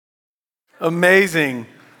Amazing.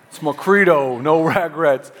 It's my credo, no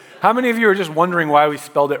regrets. How many of you are just wondering why we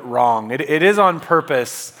spelled it wrong? It is on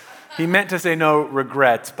purpose. He meant to say no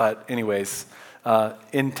regrets, but anyways,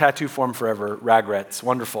 in tattoo form forever, RAGRETS.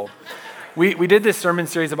 Wonderful. We did this sermon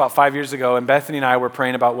series about 5 years ago, and Bethany and I were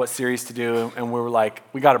praying about what series to do, and we were like,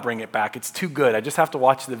 we got to bring it back. It's too good. I just have to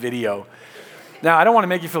watch the video. Now, I don't want to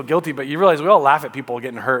make you feel guilty, but you realize we all laugh at people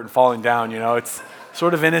getting hurt and falling down, It's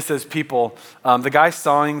sort of in us as people. The guy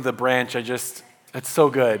sawing the branch, it's so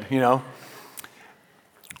good,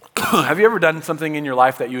 Have you ever done something in your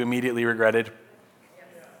life that you immediately regretted?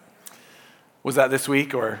 Was that this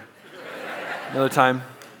week or another time?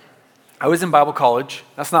 I was in Bible college.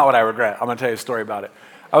 That's not what I regret. I'm going to tell you a story about it.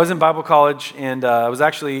 I was in Bible college, and I was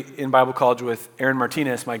actually in Bible college with Aaron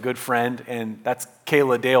Martinez, my good friend, and that's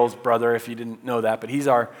Kayla Dale's brother, if you didn't know that. But he's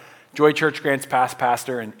our Joy Church Grants past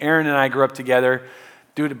pastor, and Aaron and I grew up together,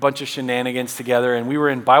 did a bunch of shenanigans together, and we were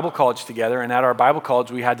in Bible college together, and at our Bible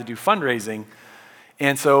college, we had to do fundraising.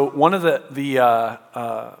 And so one of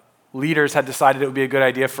the leaders had decided it would be a good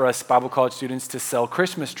idea for us Bible college students to sell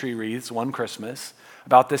Christmas tree wreaths one Christmas,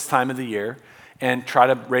 about this time of the year, and try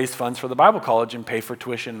to raise funds for the Bible college and pay for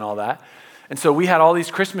tuition and all that. And so we had all these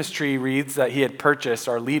Christmas tree wreaths that he had purchased,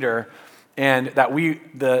 our leader, and that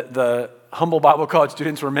the humble Bible college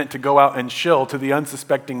students were meant to go out and shill to the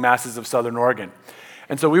unsuspecting masses of Southern Oregon.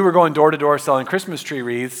 And so we were going door to door selling Christmas tree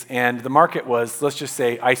wreaths, and the market was, let's just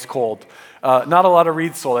say, ice cold. Not a lot of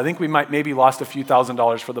wreaths sold. I think we might maybe lost a few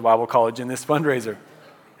 $1,000s for the Bible college in this fundraiser.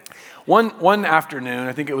 One afternoon,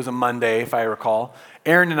 I think it was a Monday, if I recall,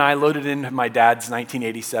 Aaron and I loaded into my dad's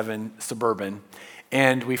 1987 Suburban,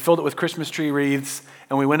 and we filled it with Christmas tree wreaths,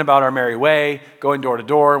 and we went about our merry way, going door to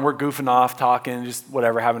door, and we're goofing off, talking, just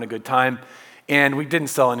whatever, having a good time. And we didn't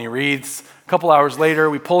sell any wreaths. A couple hours later,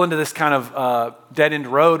 we pull into this kind of dead-end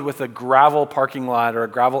road with a gravel parking lot or a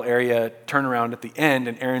gravel area turnaround at the end,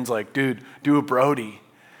 and Aaron's like, dude, do a Brody.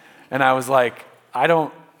 And I was like, I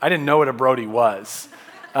didn't know what a Brody was.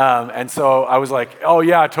 And so I was like, oh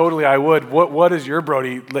yeah, totally I would. What does your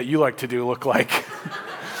Brody that you like to do look like?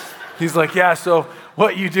 He's like, yeah, so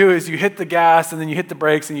what you do is you hit the gas and then you hit the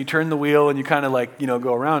brakes and you turn the wheel and you kind of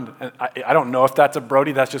go around. And I don't know if that's a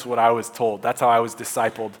Brody, that's just what I was told. That's how I was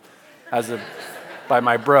discipled by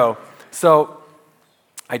my bro. So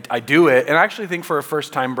I do it, and I actually think for a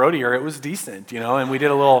first-time Brodier, it was decent, and we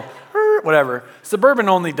did a little whatever. Suburban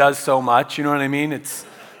only does so much, you know what I mean? It's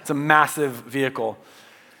a massive vehicle.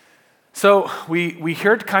 So we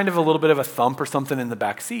heard kind of a little bit of a thump or something in the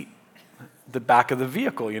back seat, the back of the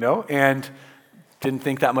vehicle, and didn't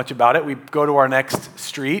think that much about it. We go to our next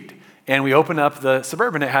street, and we open up the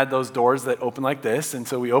Suburban. It had those doors that open like this, and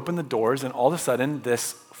so we open the doors, and all of a sudden,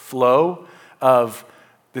 this flow of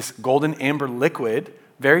this golden amber liquid,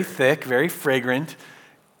 very thick, very fragrant,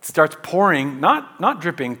 starts pouring, not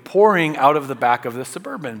dripping, pouring out of the back of the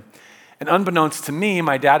Suburban. And unbeknownst to me,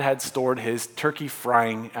 my dad had stored his turkey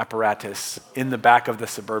frying apparatus in the back of the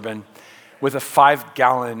Suburban with a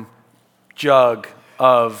 5-gallon jug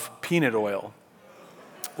of peanut oil,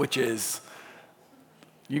 which is,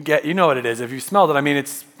 you know what it is. If you smelled it, it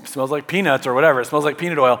smells like peanuts or whatever. It smells like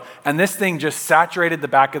peanut oil. And this thing just saturated the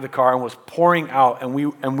back of the car and was pouring out. And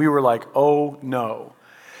we were like, oh no.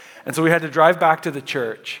 And so we had to drive back to the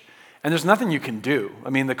church. And there's nothing you can do.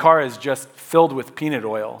 The car is just filled with peanut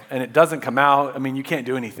oil, and it doesn't come out. You can't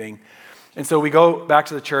do anything. And so we go back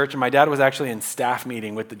to the church, and my dad was actually in staff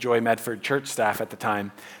meeting with the Joy Medford church staff at the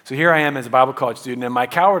time. So here I am as a Bible college student, and my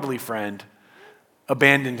cowardly friend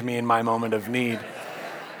abandoned me in my moment of need.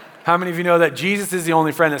 How many of you know that Jesus is the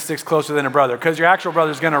only friend that sticks closer than a brother? Because your actual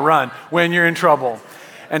brother's going to run when you're in trouble.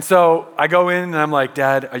 And so I go in and I'm like,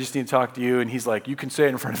 Dad, I just need to talk to you. And he's like, you can say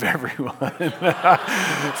it in front of everyone.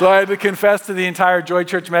 So I had to confess to the entire Joy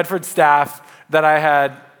Church Medford staff that I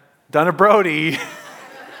had done a Brody.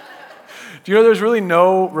 Do you know there's really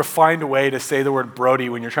no refined way to say the word Brody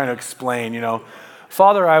when you're trying to explain,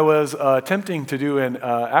 Father, I was attempting to do an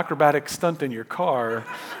acrobatic stunt in your car,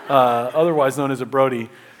 otherwise known as a Brody.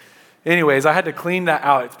 Anyways, I had to clean that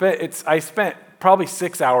out. I spent probably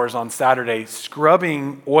 6 hours on Saturday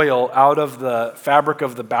scrubbing oil out of the fabric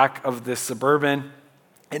of the back of this Suburban.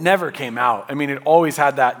 It never came out. It always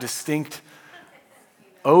had that distinct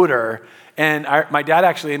odor. And my dad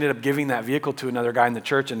actually ended up giving that vehicle to another guy in the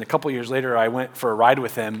church. And a couple years later, I went for a ride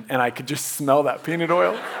with him, and I could just smell that peanut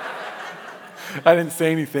oil. I didn't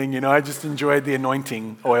say anything, I just enjoyed the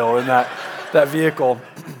anointing oil in that vehicle.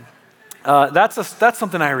 That's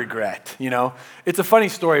something I regret, It's a funny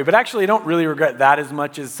story, but actually I don't really regret that as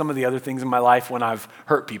much as some of the other things in my life when I've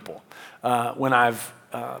hurt people, when I've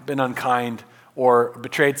been unkind or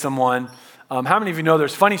betrayed someone. How many of you know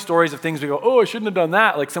there's funny stories of things we go, oh, I shouldn't have done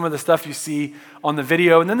that, like some of the stuff you see on the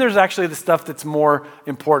video. And then there's actually the stuff that's more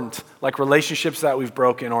important, like relationships that we've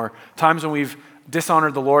broken or times when we've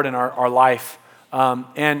dishonored the Lord in our life.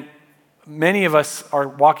 And many of us are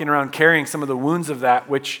walking around carrying some of the wounds of that,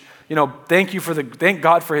 which, thank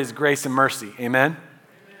God for his grace and mercy. Amen?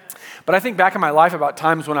 But I think back in my life about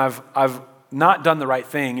times when I've not done the right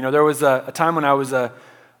thing. There was a time when I was a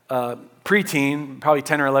preteen, probably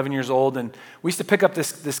 10 or 11 years old, and we used to pick up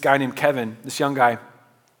this guy named Kevin, this young guy.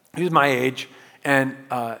 He was my age, and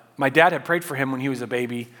my dad had prayed for him when he was a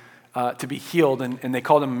baby to be healed, and they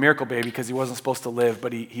called him a miracle baby because he wasn't supposed to live,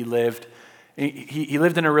 but he lived. He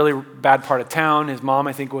lived in a really bad part of town. His mom,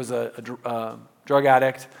 I think, was a drug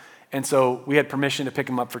addict, and so we had permission to pick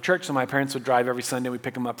him up for church, so my parents would drive every Sunday, we'd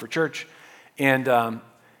pick him up for church, and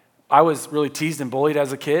I was really teased and bullied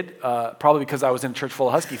as a kid, probably because I was in a church full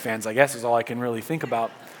of Husky fans, I guess is all I can really think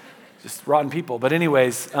about. Just rotten people. But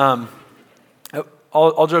anyways,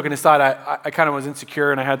 all joking aside, I kind of was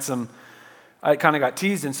insecure and I kind of got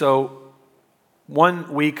teased. And so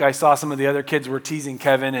one week I saw some of the other kids were teasing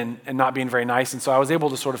Kevin and not being very nice. And so I was able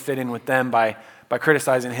to sort of fit in with them by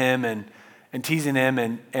criticizing him and teasing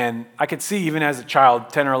him. And I could see even as a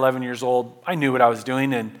child, 10 or 11 years old, I knew what I was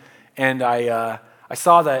doing. And I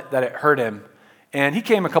saw that it hurt him, and he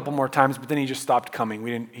came a couple more times, but then he just stopped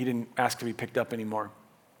coming. He didn't ask to be picked up anymore.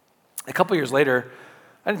 A couple years later,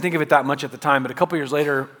 I didn't think of it that much at the time, but a couple years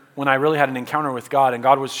later, when I really had an encounter with God, and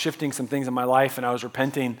God was shifting some things in my life, and I was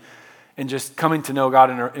repenting and just coming to know God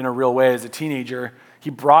in a real way as a teenager, he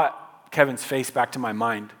brought Kevin's face back to my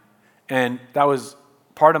mind. And that was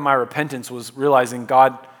part of my repentance, was realizing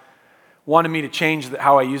God wanted me to change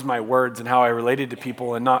how I use my words and how I related to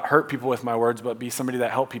people and not hurt people with my words, but be somebody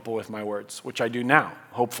that helped people with my words, which I do now,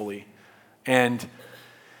 hopefully. And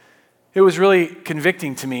it was really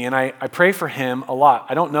convicting to me, and I pray for him a lot.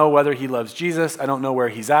 I don't know whether he loves Jesus. I don't know where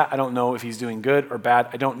he's at. I don't know if he's doing good or bad.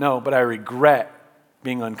 I don't know, but I regret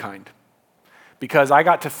being unkind because I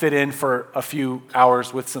got to fit in for a few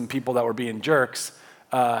hours with some people that were being jerks.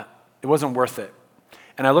 It wasn't worth it.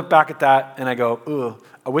 And I look back at that and I go, ugh,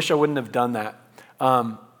 I wish I wouldn't have done that.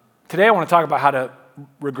 Today I want to talk about how to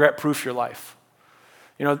regret-proof your life.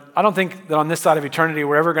 I don't think that on this side of eternity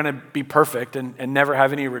we're ever going to be perfect and never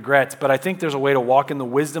have any regrets, but I think there's a way to walk in the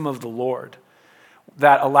wisdom of the Lord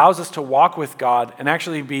that allows us to walk with God and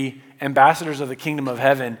actually be ambassadors of the kingdom of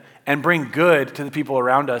heaven and bring good to the people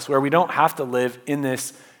around us, where we don't have to live in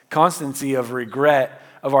this constancy of regret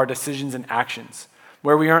of our decisions and actions,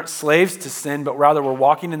 where we aren't slaves to sin, but rather we're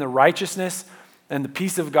walking in the righteousness and the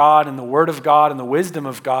peace of God and the word of God and the wisdom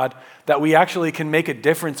of God, that we actually can make a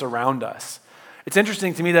difference around us. It's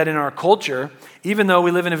interesting to me that in our culture, even though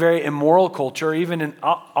we live in a very immoral culture, even an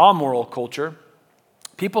amoral culture,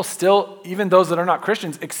 people still, even those that are not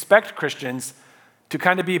Christians, expect Christians to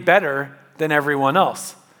kind of be better than everyone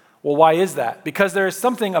else. Well, why is that? Because there is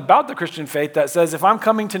something about the Christian faith that says if I'm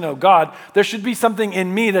coming to know God, there should be something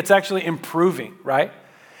in me that's actually improving, right?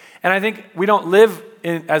 And I think we don't live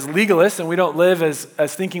as legalists, and we don't live as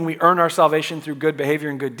thinking we earn our salvation through good behavior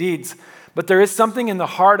and good deeds, but there is something in the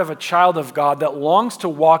heart of a child of God that longs to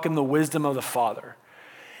walk in the wisdom of the Father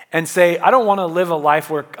and say, I don't want to live a life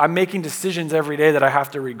where I'm making decisions every day that I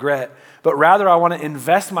have to regret, but rather I want to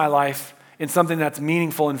invest my life in something that's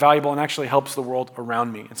meaningful and valuable and actually helps the world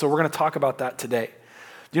around me. And so we're going to talk about that today.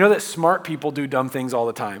 Do you know that smart people do dumb things all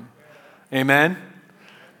the time? Amen?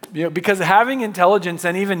 Because having intelligence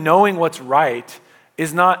and even knowing what's right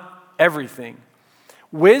is not everything.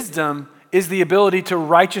 Wisdom is the ability to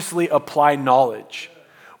righteously apply knowledge.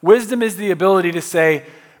 Wisdom is the ability to say,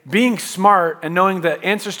 being smart and knowing the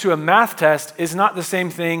answers to a math test is not the same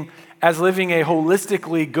thing as living a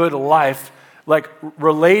holistically good life, like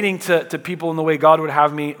relating to people in the way God would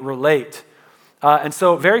have me relate. And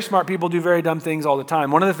so very smart people do very dumb things all the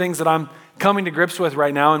time. One of the things that I'm coming to grips with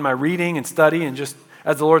right now in my reading and study and just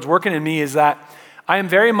as the Lord's working in me is that I am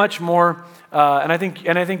very much more, and I think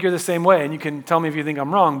you're the same way, and you can tell me if you think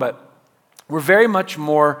I'm wrong, but we're very much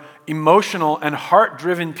more emotional and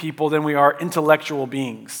heart-driven people than we are intellectual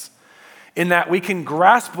beings, in that we can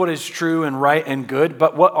grasp what is true and right and good,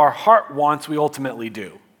 but what our heart wants, we ultimately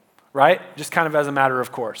do, right? Just kind of as a matter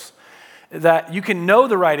of course. That you can know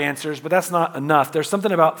the right answers, but that's not enough. There's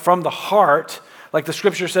something about from the heart, like the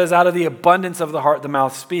scripture says, out of the abundance of the heart, the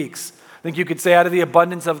mouth speaks. I think you could say out of the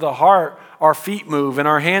abundance of the heart, our feet move and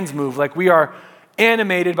our hands move, like we are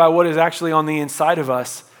animated by what is actually on the inside of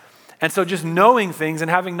us. And so just knowing things and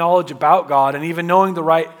having knowledge about God and even knowing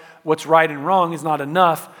what's right and wrong is not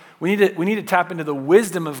enough. We need to tap into the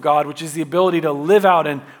wisdom of God, which is the ability to live out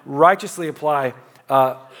and righteously apply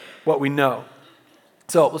what we know.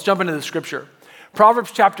 So let's jump into the scripture.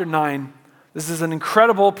 Proverbs chapter 9, this is an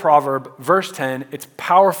incredible proverb, verse 10. It's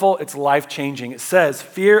powerful, it's life-changing. It says,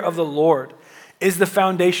 fear of the Lord is the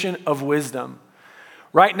foundation of wisdom.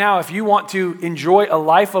 Right now, if you want to enjoy a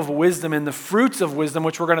life of wisdom and the fruits of wisdom,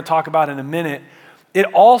 which we're going to talk about in a minute, it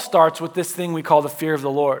all starts with this thing we call the fear of the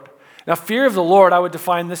Lord. Now, fear of the Lord, I would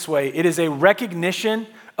define this way. It is a recognition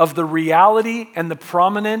of the reality and the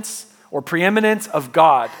prominence or preeminence of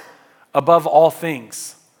God above all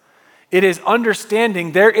things. It is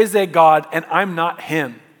understanding there is a God and I'm not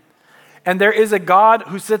him. And there is a God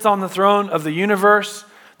who sits on the throne of the universe.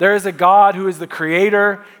 There is a God who is the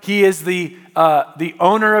creator. He is the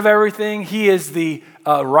owner of everything. He is the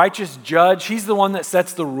righteous judge. He's the one that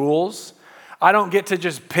sets the rules. I don't get to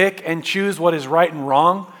just pick and choose what is right and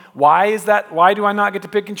wrong. Why is that? Why do I not get to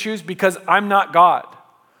pick and choose? Because I'm not God.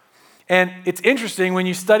 And it's interesting when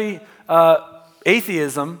you study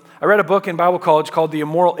atheism. I read a book in Bible college called The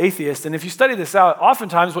Immoral Atheist, and if you study this out,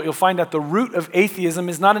 oftentimes what you'll find at the root of atheism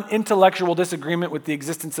is not an intellectual disagreement with the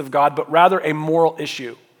existence of God, but rather a moral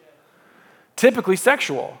issue, typically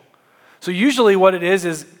sexual. So usually what it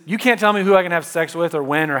is you can't tell me who I can have sex with or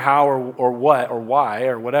when or how or what or why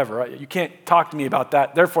or whatever. You can't talk to me about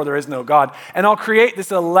that. Therefore, there is no God. And I'll create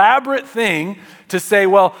this elaborate thing to say,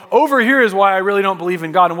 well, over here is why I really don't believe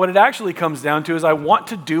in God. And what it actually comes down to is I want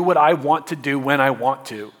to do what I want to do when I want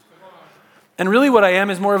to. And really what I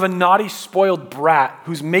am is more of a naughty, spoiled brat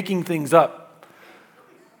who's making things up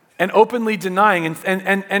and openly denying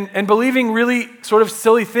and believing really sort of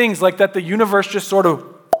silly things like that the universe just sort of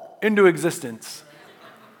into existence.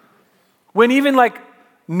 When even like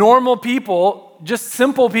normal people, just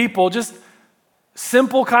simple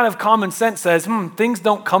kind of common sense says, things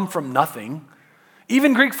don't come from nothing.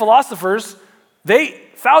 Even Greek philosophers, they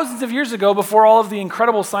thousands of years ago, before all of the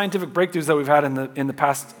incredible scientific breakthroughs that we've had in the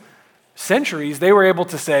past centuries, they were able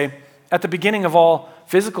to say, at the beginning of all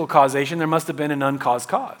physical causation, there must have been an uncaused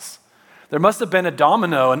cause. There must have been a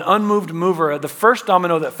domino, an unmoved mover. The first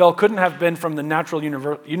domino that fell couldn't have been from the natural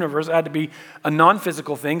universe. It had to be a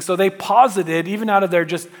non-physical thing. So they posited, even out of their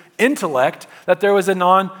just intellect, that there was a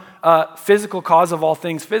non-physical cause of all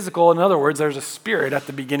things physical. In other words, there's a spirit at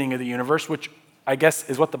the beginning of the universe, which I guess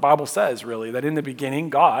is what the Bible says, really, that in the beginning,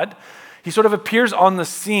 God, he sort of appears on the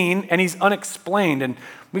scene and he's unexplained. And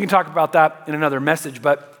we can talk about that in another message,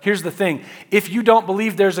 but here's the thing. If you don't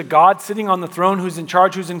believe there's a God sitting on the throne who's in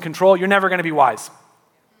charge, who's in control, you're never going to be wise.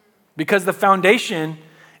 Because the foundation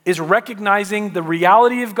is recognizing the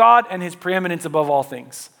reality of God and his preeminence above all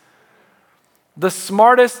things. The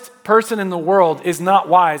smartest person in the world is not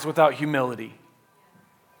wise without humility.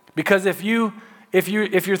 Because if you're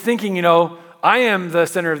thinking, I am the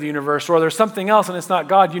center of the universe, or there's something else and it's not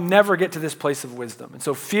God, you never get to this place of wisdom. And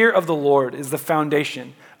so fear of the Lord is the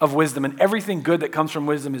foundation of wisdom, and everything good that comes from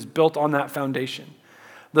wisdom is built on that foundation.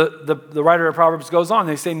 The writer of Proverbs goes on,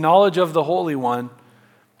 they say, knowledge of the Holy One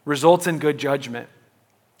results in good judgment.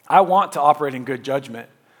 I want to operate in good judgment.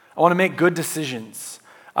 I want to make good decisions.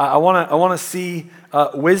 I want to see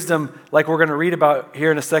wisdom, like we're going to read about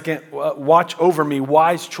here in a second, watch over me,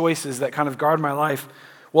 wise choices that kind of guard my life.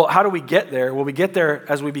 Well, how do we get there? Well, we get there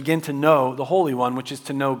as we begin to know the Holy One, which is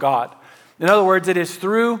to know God. In other words, it is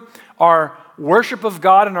through our worship of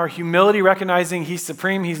God and our humility, recognizing he's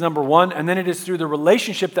supreme, he's number one, and then it is through the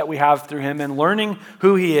relationship that we have through him and learning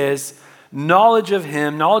who he is. Knowledge of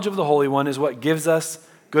him, knowledge of the Holy One is what gives us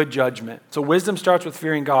good judgment. So wisdom starts with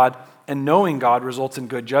fearing God, and knowing God results in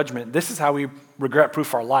good judgment. This is how we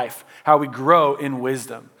regret-proof our life, how we grow in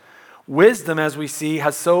wisdom. Wisdom, as we see,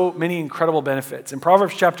 has so many incredible benefits. In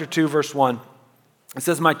Proverbs chapter 2, verse 1, it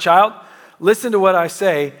says, my child, listen to what I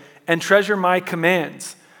say and treasure my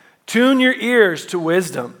commands. Tune your ears to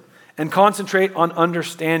wisdom and concentrate on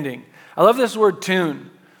understanding. I love this word tune.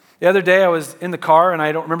 The other day I was in the car and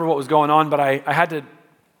I don't remember what was going on, but I had to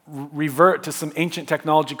revert to some ancient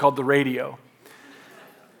technology called the radio.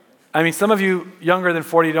 I mean, some of you younger than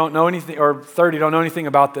 40 don't know anything, or 30 don't know anything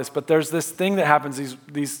about this, but there's this thing that happens.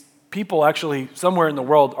 These people actually somewhere in the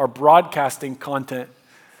world are broadcasting content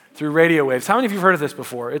through radio waves. How many of you have heard of this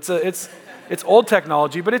before? It's old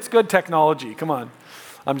technology, but it's good technology. Come on.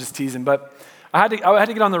 I'm just teasing. But I had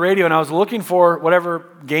to get on the radio and I was looking for whatever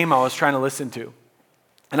game I was trying to listen to.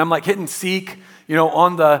 And I'm like hitting seek,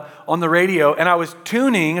 on the radio, and I was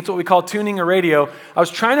tuning. It's what we call tuning a radio. I was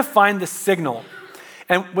trying to find the signal.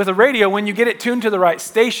 And with a radio, when you get it tuned to the right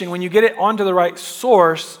station, when you get it onto the right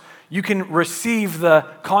source, you can receive the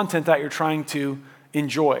content that you're trying to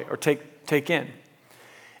enjoy or take in.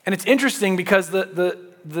 And it's interesting because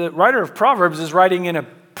the writer of Proverbs is writing in a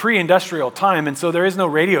pre-industrial time, and so there is no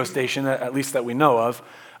radio station, at least that we know of.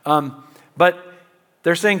 But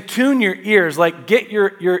they're saying tune your ears, like get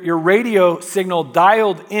your radio signal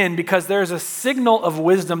dialed in, because there's a signal of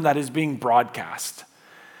wisdom that is being broadcast.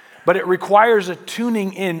 But it requires a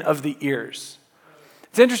tuning in of the ears.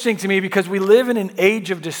 It's interesting to me because we live in an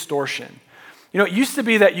age of distortion. You know, it used to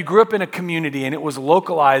be that you grew up in a community and it was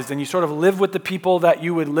localized and you sort of live with the people that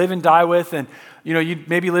you would live and die with, and you know, you'd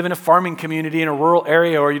maybe live in a farming community in a rural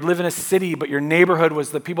area, or you'd live in a city, but your neighborhood was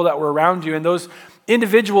the people that were around you, and those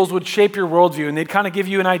individuals would shape your worldview, and they'd kind of give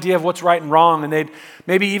you an idea of what's right and wrong, and they'd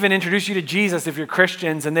maybe even introduce you to Jesus if you're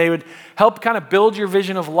Christians, and they would help kind of build your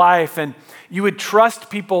vision of life, and you would trust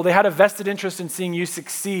people. They had a vested interest in seeing you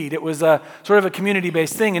succeed. It was a sort of a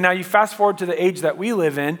community-based thing. And now you fast forward to the age that we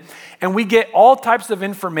live in, and we get all types of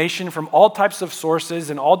information from all types of sources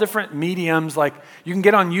and all different mediums. Like you can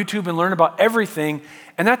get on YouTube and learn about everything,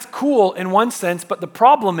 and that's cool in one sense, but the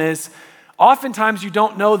problem is oftentimes you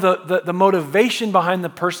don't know the motivation behind the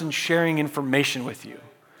person sharing information with you.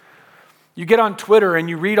 You get on Twitter and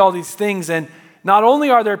you read all these things, and not only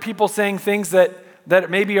are there people saying things that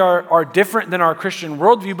maybe are different than our Christian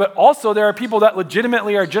worldview, but also there are people that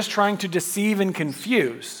legitimately are just trying to deceive and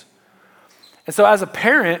confuse. And so as a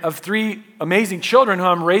parent of 3 amazing children who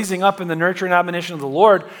I'm raising up in the nurture and admonition of the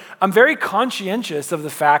Lord, I'm very conscientious of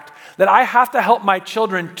the fact that I have to help my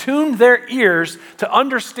children tune their ears to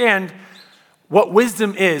understand what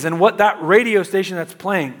wisdom is and what that radio station that's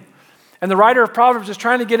playing. And the writer of Proverbs is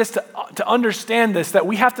trying to get us to understand this, that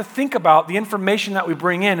we have to think about the information that we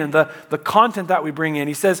bring in and the content that we bring in.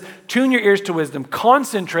 He says, tune your ears to wisdom,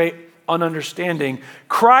 concentrate on understanding,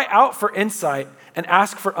 cry out for insight, and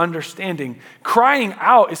ask for understanding. Crying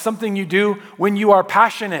out is something you do when you are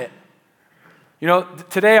passionate. You know,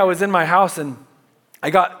 today I was in my house and I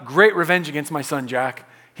got great revenge against my son, Jack.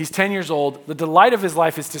 He's 10 years old. The delight of his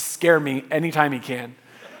life is to scare me anytime he can.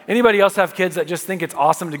 Anybody else have kids that just think it's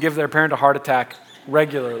awesome to give their parent a heart attack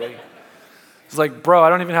regularly? It's like, bro, I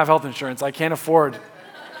don't even have health insurance. I can't afford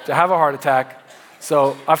to have a heart attack.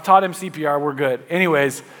 So I've taught him CPR. We're good.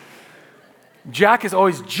 Anyways, Jack is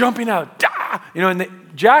always jumping out. Dah! You know,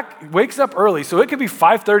 and Jack wakes up early, so it could be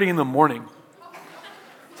 5:30 in the morning.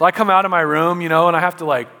 So I come out of my room, you know, and I have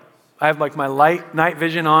my light night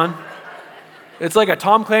vision on. It's like a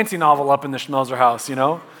Tom Clancy novel up in the Schmelzer house, you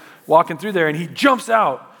know, walking through there, and he jumps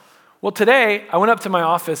out. Well, today, I went up to my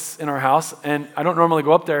office in our house, and I don't normally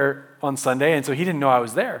go up there on Sunday, and so he didn't know I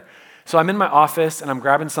was there. So I'm in my office, and I'm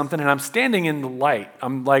grabbing something, and I'm standing in the light.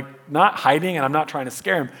 I'm like not hiding, and I'm not trying to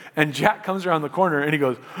scare him. And Jack comes around the corner, and he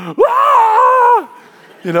goes, "Ah!"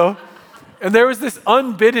 You know? And there was this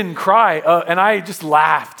unbidden cry, and I just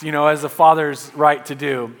laughed, you know, as a father's right to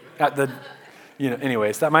do.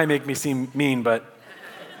 Anyways, that might make me seem mean, but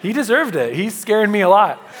he deserved it. He's scaring me a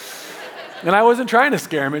lot. And I wasn't trying to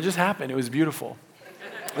scare him. It just happened. It was beautiful.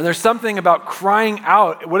 And there's something about crying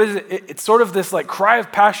out. What is it? It's sort of this like cry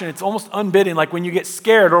of passion. It's almost unbidden, like when you get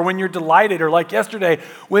scared or when you're delighted, or like yesterday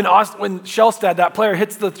when Schmelzer, that player,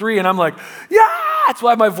 hits the 3 and I'm like, yeah! That's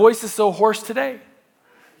why my voice is so hoarse today.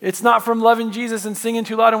 It's not from loving Jesus and singing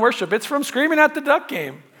too loud in worship. It's from screaming at the Duck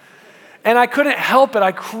game. And I couldn't help it.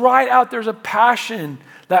 I cried out. There's a passion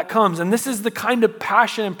that comes. And this is the kind of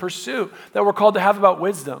passion and pursuit that we're called to have about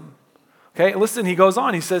wisdom. Okay, listen, he goes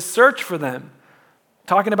on. He says, search for them.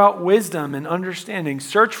 Talking about wisdom and understanding.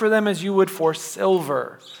 Search for them as you would for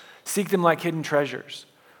silver. Seek them like hidden treasures.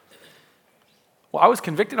 Well, I was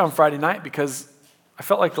convicted on Friday night because I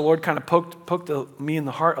felt like the Lord kind of poked me in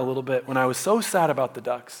the heart a little bit when I was so sad about the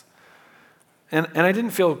Ducks. And I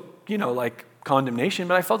didn't feel, like condemnation,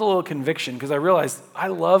 but I felt a little conviction because I realized I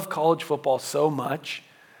love college football so much.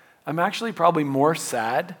 I'm actually probably more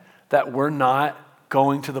sad that we're not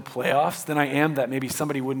going to the playoffs than I am that maybe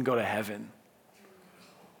somebody wouldn't go to heaven.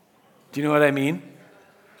 Do you know what I mean?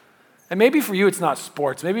 And maybe for you it's not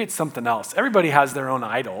sports, maybe it's something else. Everybody has their own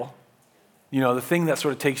idol, the thing that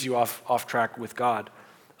sort of takes you off track with God.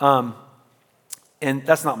 And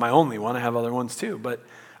that's not my only one, I have other ones too, but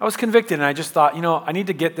I was convicted and I just thought, I need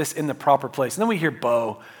to get this in the proper place. And then we hear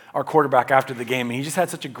Bo, our quarterback, after the game, and he just had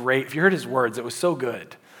such a great, if you heard his words, it was so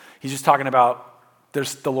good. He's just talking about,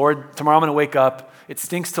 there's the Lord, tomorrow I'm going to wake up, it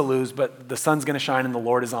stinks to lose, but the sun's going to shine and the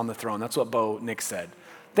Lord is on the throne. That's what Bo Nick said.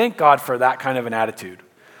 Thank God for that kind of an attitude.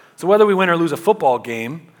 So whether we win or lose a football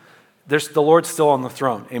game, the Lord's still on the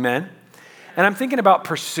throne. Amen? And I'm thinking about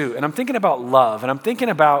pursuit, and I'm thinking about love, and I'm thinking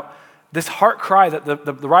about this heart cry that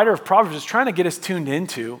the writer of Proverbs is trying to get us tuned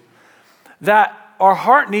into, that our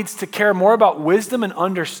heart needs to care more about wisdom and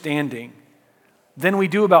understanding than we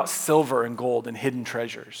do about silver and gold and hidden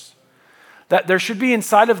treasures. that there should be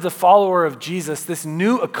inside of the follower of Jesus this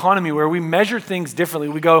new economy where we measure things differently.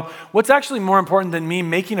 We go, what's actually more important than me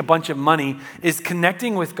making a bunch of money is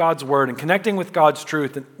connecting with God's word and connecting with God's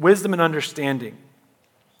truth and wisdom and understanding.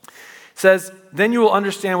 It says, then you will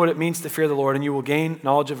understand what it means to fear the Lord, and you will gain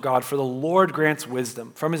knowledge of God, for the Lord grants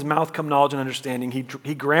wisdom. From his mouth come knowledge and understanding.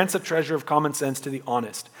 He grants a treasure of common sense to the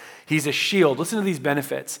honest. He's a shield. Listen to these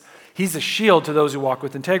benefits. He's a shield to those who walk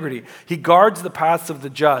with integrity. He guards the paths of the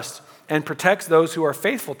just and protects those who are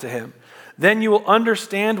faithful to him. Then you will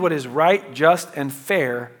understand what is right, just, and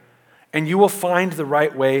fair, and you will find the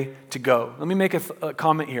right way to go. Let me make a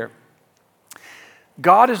comment here.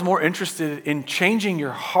 God is more interested in changing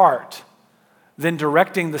your heart than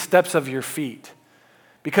directing the steps of your feet.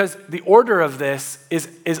 Because the order of this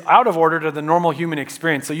is out of order to the normal human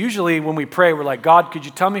experience. So usually when we pray, we're like, God, could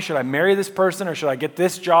you tell me, should I marry this person or should I get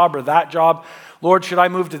this job or that job? Lord, should I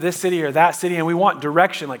move to this city or that city? And we want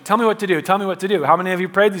direction. Like, tell me what to do. Tell me what to do. How many of you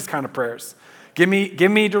prayed these kind of prayers? Give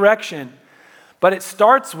me direction. But it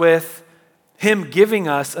starts with him giving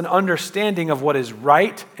us an understanding of what is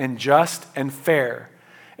right and just and fair.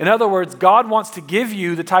 In other words, God wants to give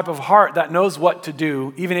you the type of heart that knows what to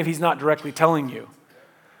do, even if he's not directly telling you.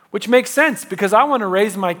 Which makes sense because I want to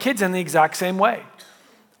raise my kids in the exact same way.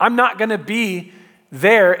 I'm not going to be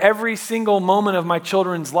there every single moment of my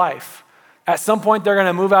children's life. At some point, they're going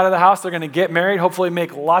to move out of the house. They're going to get married, hopefully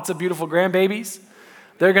make lots of beautiful grandbabies.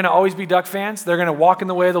 They're going to always be Duck fans. They're going to walk in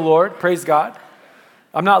the way of the Lord. Praise God.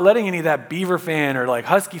 I'm not letting any of that Beaver fan or like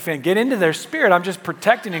Husky fan get into their spirit. I'm just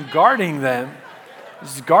protecting and guarding them.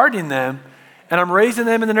 Just guarding them. And I'm raising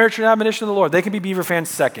them in the nurture and admonition of the Lord. They can be Beaver fans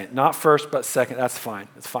second. Not first, but second. That's fine.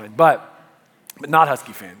 That's fine. But not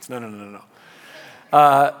Husky fans. No.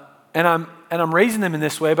 And I'm raising them in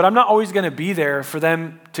this way, but I'm not always going to be there for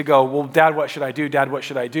them to go, well, Dad, what should I do? Dad, what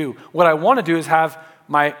should I do? What I want to do is have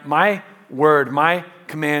my word, my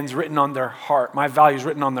commands written on their heart, my values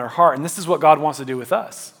written on their heart. And this is what God wants to do with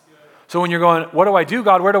us. So when you're going, what do I do,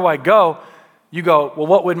 God? Where do I go? You go, well,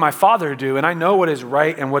 what would my Father do? And I know what is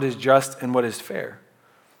right and what is just and what is fair.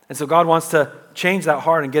 And so God wants to change that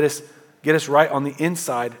heart and get us right on the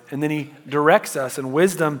inside. And then he directs us, and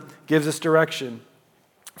wisdom gives us direction.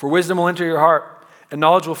 For wisdom will enter your heart, and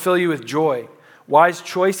knowledge will fill you with joy. Wise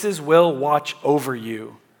choices will watch over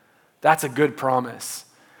you. That's a good promise.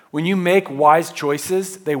 When you make wise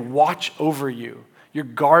choices, they watch over you. You're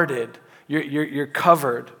guarded. You're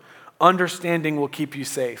covered. Understanding will keep you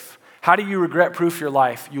safe. How do you regret-proof your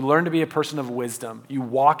life? You learn to be a person of wisdom. You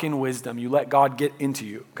walk in wisdom. You let God get into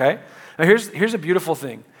you, okay? Now here's a beautiful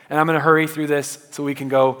thing, and I'm going to hurry through this so we can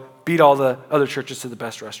go beat all the other churches to the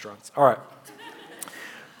best restaurants. All right.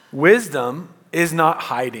 Wisdom is not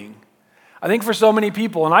hiding. I think for so many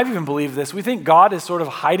people, and I've even believed this, we think God is sort of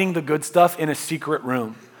hiding the good stuff in a secret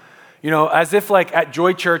room. You know, as if like at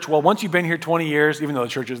Joy Church, well, once you've been here 20 years, even though the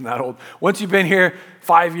church isn't that old, once you've been here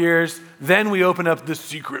 5 years, then we open up the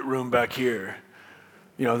secret room back here.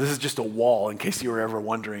 You know, this is just a wall, in case you were ever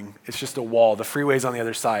wondering. It's just a wall. The freeway's on the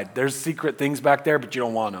other side. There's secret things back there, but you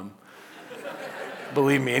don't want them.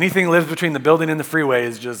 Believe me, anything that lives between the building and the freeway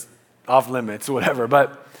is just off limits or whatever,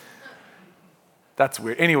 but that's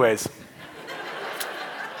weird. Anyways,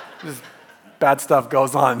 just bad stuff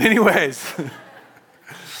goes on. Anyways.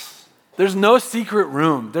 There's no secret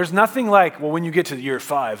room. There's nothing like, well, when you get to year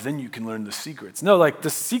 5, then you can learn the secrets. No, like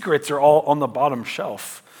the secrets are all on the bottom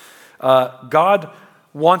shelf. God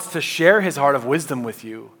wants to share his heart of wisdom with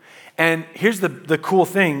you. And here's the cool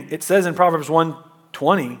thing. It says in Proverbs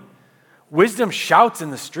 1:20, wisdom shouts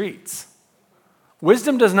in the streets.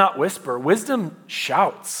 Wisdom does not whisper. Wisdom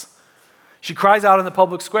shouts. She cries out in the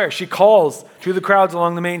public square. She calls to the crowds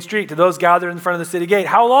along the main street, to those gathered in front of the city gate.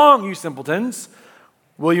 How long, you simpletons?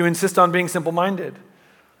 Will you insist on being simple-minded?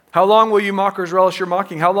 How long will you mockers relish your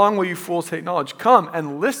mocking? How long will you fools hate knowledge? Come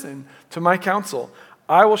and listen to my counsel.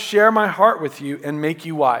 I will share my heart with you and make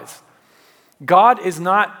you wise. God is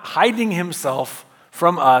not hiding himself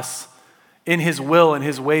from us in his will and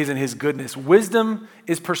his ways and his goodness. Wisdom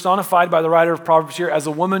is personified by the writer of Proverbs here as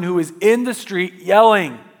a woman who is in the street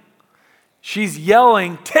yelling. She's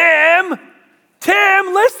yelling, Tim,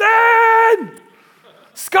 listen!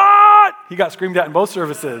 Scott! He got screamed at in both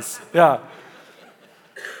services. Yeah.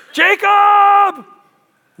 Jacob!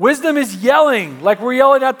 Wisdom is yelling, like we're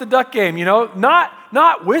yelling at the Duck game, you know?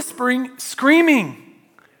 Not whispering, screaming.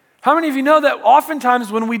 How many of you know that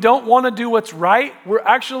oftentimes when we don't want to do what's right, we're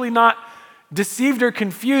actually not deceived or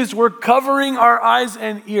confused. We're covering our eyes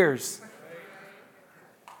and ears.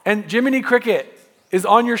 And Jiminy Cricket is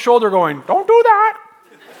on your shoulder going, don't do that.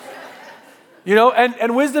 You know,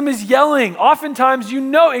 and wisdom is yelling. Oftentimes you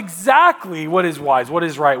know exactly what is wise, what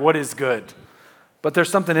is right, what is good. but there's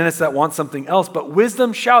something in us that wants something else. But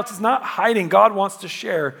wisdom shouts. It's not hiding. God wants to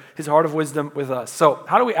share his heart of wisdom with us. So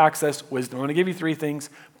how do we access wisdom? I'm going to give you 3 things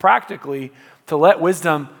practically to let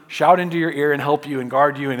wisdom shout into your ear and help you and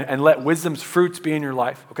guard you and let wisdom's fruits be in your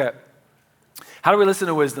life. Okay. How do we listen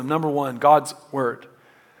to wisdom? Number 1, God's word.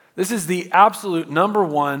 This is the absolute number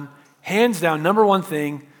 1, hands down, number 1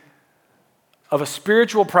 thing of a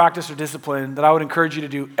spiritual practice or discipline that I would encourage you to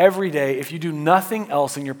do every day if you do nothing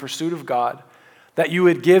else in your pursuit of God, that you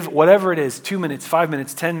would give whatever it is, 2 minutes, 5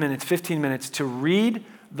 minutes, 10 minutes, 15 minutes to read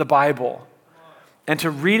the Bible and to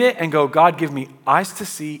read it and go, God, give me eyes to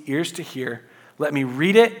see, ears to hear. Let me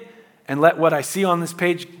read it and let what I see on this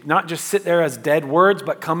page not just sit there as dead words,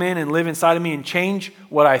 but come in and live inside of me and change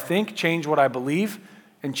what I think, change what I believe,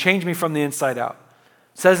 and change me from the inside out.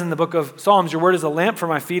 It says in the book of Psalms, your word is a lamp for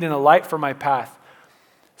my feet and a light for my path.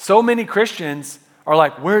 So many Christians are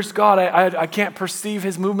like, where's God? I can't perceive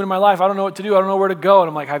his movement in my life. I don't know what to do. I don't know where to go. And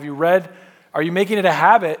I'm like, have you read? Are you making it a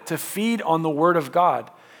habit to feed on the word of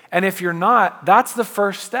God? And if you're not, that's the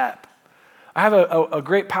first step. I have a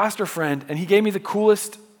great pastor friend, and he gave me the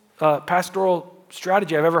coolest pastoral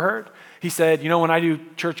strategy I've ever heard. He said, when I do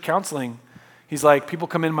church counseling, he's like, people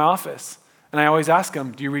come in my office, and I always ask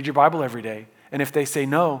them, do you read your Bible every day? And if they say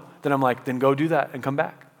no, then I'm like, then go do that and come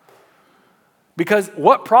back. Because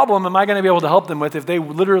what problem am I going to be able to help them with if they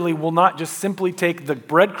literally will not just simply take the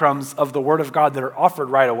breadcrumbs of the word of God that are offered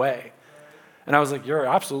right away? And I was like, you're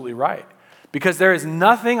absolutely right. Because there is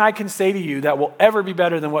nothing I can say to you that will ever be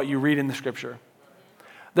better than what you read in the scripture.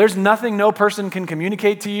 There's nothing no person can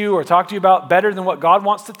communicate to you or talk to you about better than what God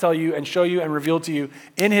wants to tell you and show you and reveal to you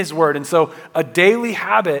in his word. And so a daily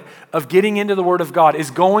habit of getting into the word of God is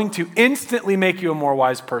going to instantly make you a more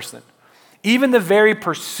wise person. Even the very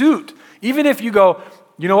pursuit, even if you go,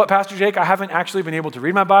 you know what, Pastor Jake, I haven't actually been able to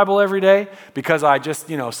read my Bible every day because I just,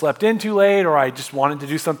 slept in too late or I just wanted to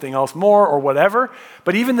do something else more or whatever.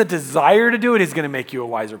 But even the desire to do it is going to make you a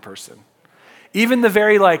wiser person. Even the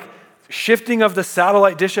very shifting of the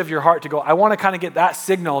satellite dish of your heart to go, I want to kind of get that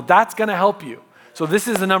signal, that's going to help you. So this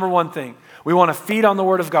is the number 1 thing. We want to feed on the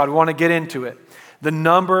word of God. We want to get into it. The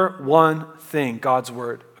number 1 thing, God's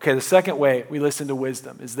word. Okay, the second way we listen to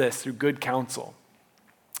wisdom is this, through good counsel.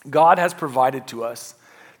 God has provided to us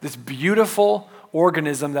this beautiful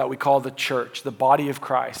organism that we call the church, the body of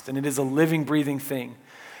Christ, and it is a living, breathing thing.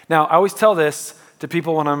 Now, I always tell this to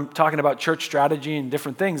people when I'm talking about church strategy and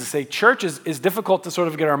different things. I say church is difficult to sort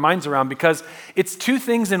of get our minds around because it's 2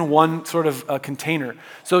 things in one sort of container.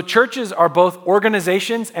 So churches are both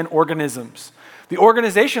organizations and organisms. The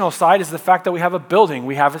organizational side is the fact that we have a building,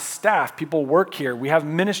 we have a staff, people work here, we have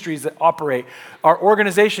ministries that operate. Our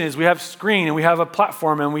organization is we have screen and we have a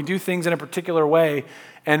platform and we do things in a particular way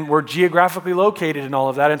and we're geographically located and all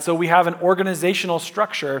of that. And so we have an organizational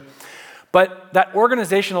structure, but that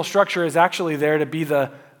organizational structure is actually there to be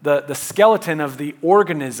the skeleton of the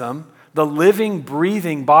organism, the living,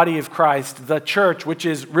 breathing body of Christ, the church, which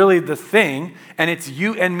is really the thing, and it's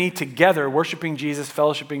you and me together, worshiping Jesus,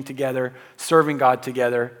 fellowshipping together, serving God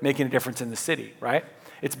together, making a difference in the city, right?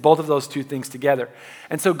 It's both of those 2 things together.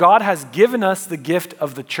 And so God has given us the gift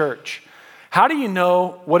of the church. How do you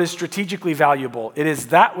know what is strategically valuable? It is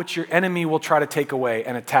that which your enemy will try to take away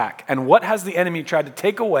and attack. And what has the enemy tried to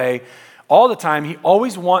take away all the time? He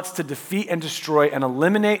always wants to defeat and destroy and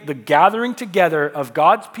eliminate the gathering together of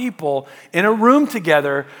God's people in a room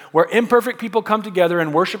together where imperfect people come together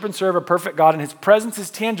and worship and serve a perfect God, and his presence is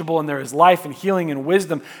tangible and there is life and healing and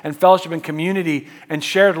wisdom and fellowship and community and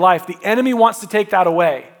shared life. The enemy wants to take that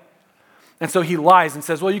away. And so he lies and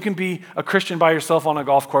says, well, you can be a Christian by yourself on a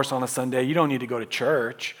golf course on a Sunday. You don't need to go to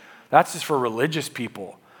church. That's just for religious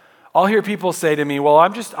people. I'll hear people say to me, well,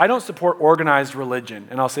 I don't support organized religion.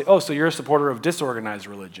 And I'll say, oh, so you're a supporter of disorganized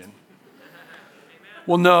religion.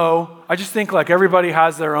 Well, no, I just think everybody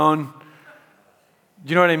has their own, do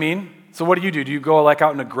you know what I mean? So what do? Do you go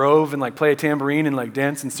out in a grove and play a tambourine and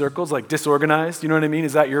dance in circles, disorganized? You know what I mean?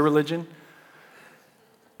 Is that your religion?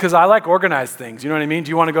 Because I like organized things, you know what I mean? Do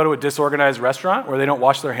you want to go to a disorganized restaurant where they don't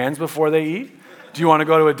wash their hands before they eat? Do you want to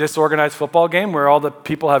go to a disorganized football game where all the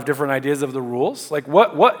people have different ideas of the rules?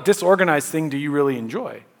 What disorganized thing do you really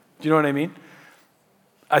enjoy? Do you know what I mean?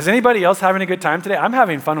 Is anybody else having a good time today? I'm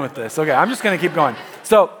having fun with this. Okay, I'm just going to keep going.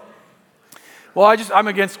 So, I'm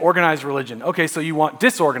against organized religion. Okay, so you want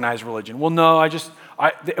disorganized religion. Well, no,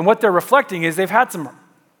 and what they're reflecting is they've had some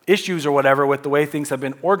issues or whatever with the way things have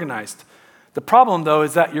been organized. The problem, though,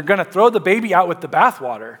 is that you're going to throw the baby out with the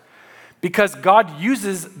bathwater. Because God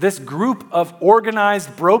uses this group of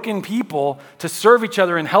organized, broken people to serve each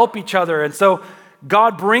other and help each other. And so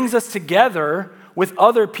God brings us together with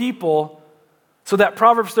other people So that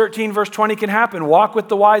Proverbs 13 verse 20 can happen. Walk with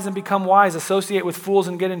the wise and become wise. Associate with fools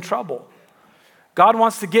and get in trouble. God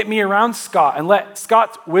wants to get me around Scott and let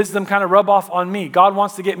Scott's wisdom kind of rub off on me. God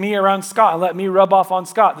wants to get me around Scott and let me rub off on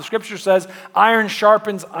Scott. The scripture says iron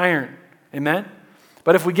sharpens iron. Amen?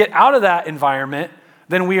 But if we get out of that environment,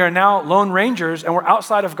 then we are now lone rangers and we're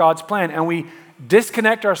outside of God's plan and we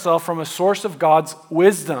disconnect ourselves from a source of God's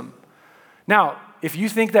wisdom. Now, if you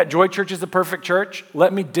think that Joy Church is a perfect church,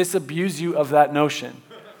 let me disabuse you of that notion.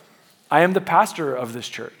 I am the pastor of this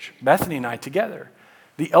church, Bethany and I together.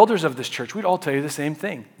 The elders of this church, we'd all tell you the same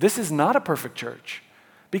thing. This is not a perfect church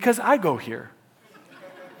because I go here.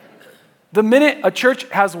 The minute a church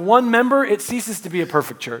has one member, it ceases to be a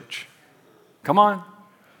perfect church. Come on.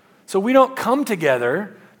 So we don't come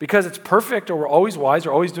together because it's perfect or we're always wise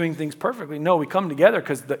or always doing things perfectly. No, we come together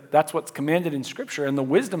because that's what's commanded in Scripture, and the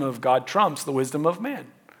wisdom of God trumps the wisdom of man.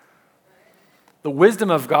 The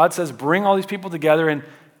wisdom of God says bring all these people together, and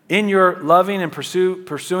in your loving and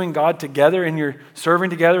pursuing God together, and you're serving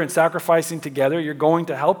together and sacrificing together, you're going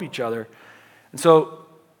to help each other. And so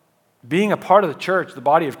being a part of the church, the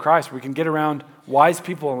body of Christ, we can get around wise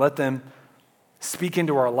people and let them speak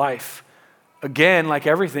into our life. Again, like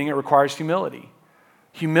everything, it requires humility.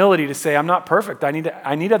 Humility to say, I'm not perfect. I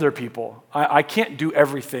need other people. I can't do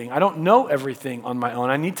everything. I don't know everything on my own.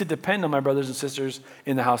 I need to depend on my brothers and sisters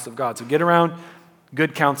in the house of God. So get around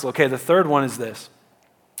good counsel. Okay, the third one is this.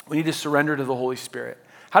 We need to surrender to the Holy Spirit.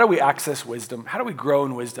 How do we access wisdom? How do we grow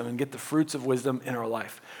in wisdom and get the fruits of wisdom in our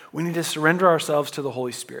life? We need to surrender ourselves to the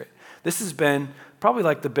Holy Spirit. This has been probably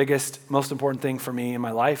like the biggest, most important thing for me in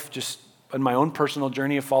my life, just in my own personal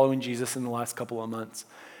journey of following Jesus in the last couple of months,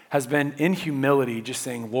 has been in humility, just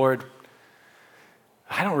saying, Lord,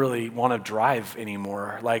 I don't really want to drive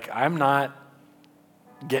anymore. Like, I'm not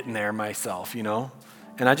getting there myself, And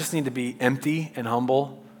I just need to be empty and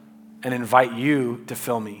humble and invite you to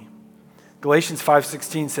fill me. Galatians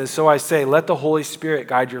 5:16 says, so I say, let the Holy Spirit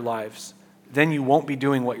guide your lives. Then you won't be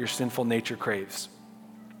doing what your sinful nature craves.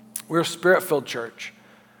 We're a Spirit-filled church.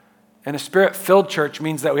 And a Spirit-filled church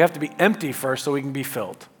means that we have to be empty first so we can be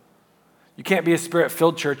filled. You can't be a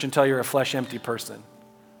Spirit-filled church until you're a flesh-empty person.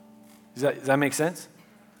 Does that make sense?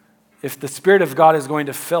 If the Spirit of God is going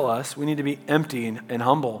to fill us, we need to be empty and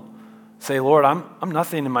humble. Say, Lord, I'm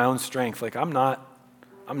nothing in my own strength. Like, I'm not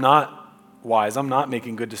wise. I'm not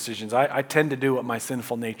making good decisions. I tend to do what my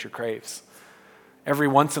sinful nature craves. Every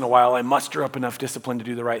once in a while, I muster up enough discipline to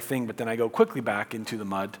do the right thing, but then I go quickly back into the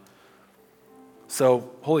mud.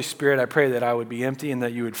 So, Holy Spirit, I pray that I would be empty and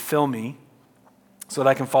that you would fill me so that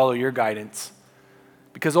I can follow your guidance.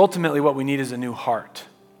 Because ultimately what we need is a new heart.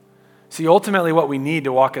 See, ultimately what we need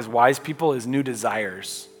to walk as wise people is new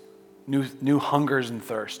desires, new hungers and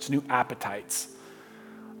thirsts, new appetites.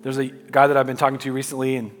 There's a guy that I've been talking to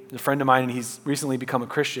recently, and a friend of mine, and he's recently become a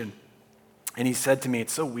Christian. And he said to me,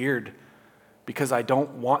 it's so weird because I don't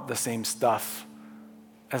want the same stuff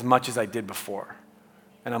as much as I did before.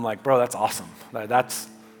 And I'm like, bro, that's awesome. That's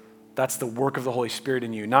the work of the Holy Spirit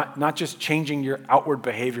in you. Not just changing your outward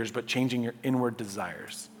behaviors, but changing your inward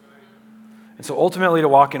desires. And so ultimately to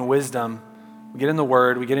walk in wisdom, we get in the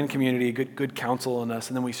Word, we get in community, good counsel in us,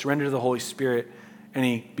 and then we surrender to the Holy Spirit, and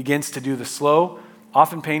He begins to do the slow,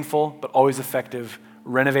 often painful, but always effective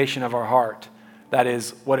renovation of our heart. That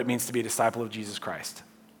is what it means to be a disciple of Jesus Christ.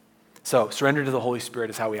 So surrender to the Holy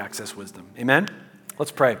Spirit is how we access wisdom. Amen?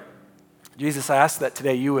 Let's pray. Jesus, I ask that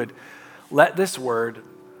today you would let this word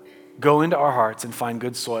go into our hearts and find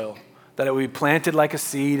good soil, that it would be planted like a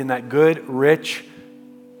seed in that good, rich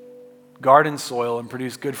garden soil and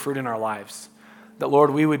produce good fruit in our lives. That,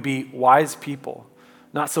 Lord, we would be wise people,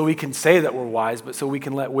 not so we can say that we're wise, but so we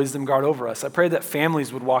can let wisdom guard over us. I pray that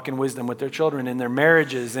families would walk in wisdom with their children, in their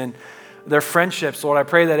marriages, and their friendships. Lord, I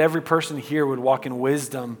pray that every person here would walk in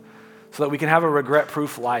wisdom so that we can have a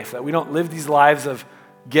regret-proof life, that we don't live these lives of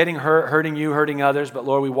getting hurt, hurting you, hurting others, but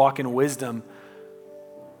Lord, we walk in wisdom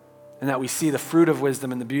and that we see the fruit of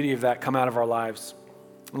wisdom and the beauty of that come out of our lives.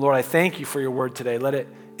 And Lord, I thank you for your word today. Let it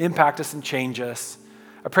impact us and change us.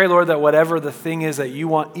 I pray, Lord, that whatever the thing is that you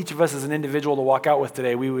want each of us as an individual to walk out with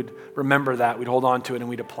today, we would remember that, we'd hold on to it, and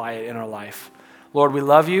we'd apply it in our life. Lord, we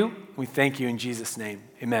love you. We thank you in Jesus' name.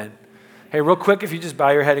 Amen. Hey, real quick, if you just bow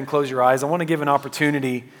your head and close your eyes, I want to give an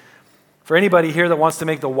opportunity for anybody here that wants to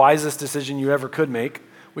make the wisest decision you ever could make,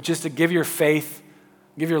 which is to give your faith,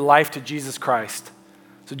 give your life to Jesus Christ.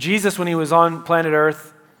 So Jesus, when he was on planet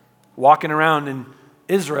Earth, walking around in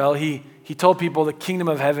Israel, he told people the kingdom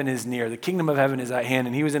of heaven is near. The kingdom of heaven is at hand.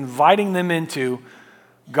 And he was inviting them into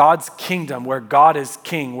God's kingdom where God is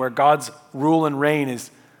king, where God's rule and reign is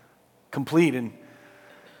complete. And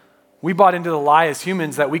We bought into the lie as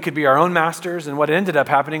humans that we could be our own masters, and what ended up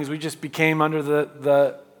happening is we just became under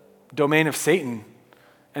the domain of Satan,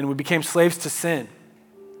 and we became slaves to sin.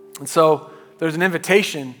 And so there's an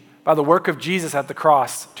invitation by the work of Jesus at the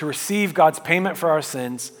cross to receive God's payment for our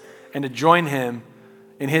sins and to join him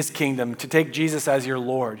in his kingdom, to take Jesus as your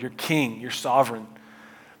Lord, your King, your sovereign.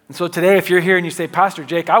 And so today, if you're here and you say, Pastor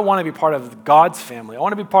Jake, I want to be part of God's family. I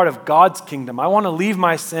want to be part of God's kingdom. I want to leave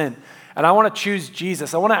my sin, and I want to choose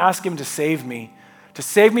Jesus. I want to ask him to save me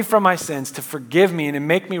from my sins, to forgive me and to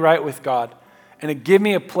make me right with God, and to give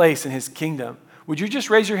me a place in his kingdom. Would you just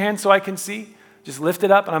raise your hand so I can see? Just lift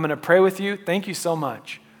it up, and I'm going to pray with you. Thank you so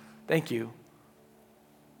much. Thank you.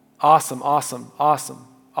 Awesome, awesome, awesome,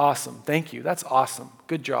 awesome. Thank you. That's awesome.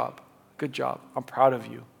 Good job. Good job. I'm proud of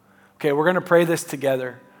you. Okay, we're going to pray this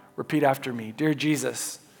together. Repeat after me. Dear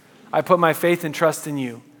Jesus, I put my faith and trust in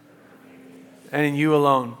you and in you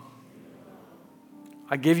alone.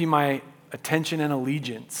 I give you my attention and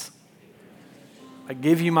allegiance. I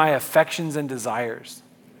give you my affections and desires.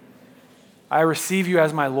 I receive you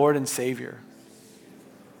as my Lord and Savior.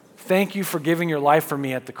 Thank you for giving your life for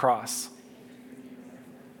me at the cross.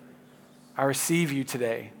 I receive you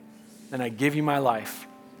today, and I give you my life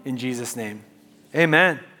in Jesus' name.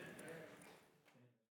 Amen.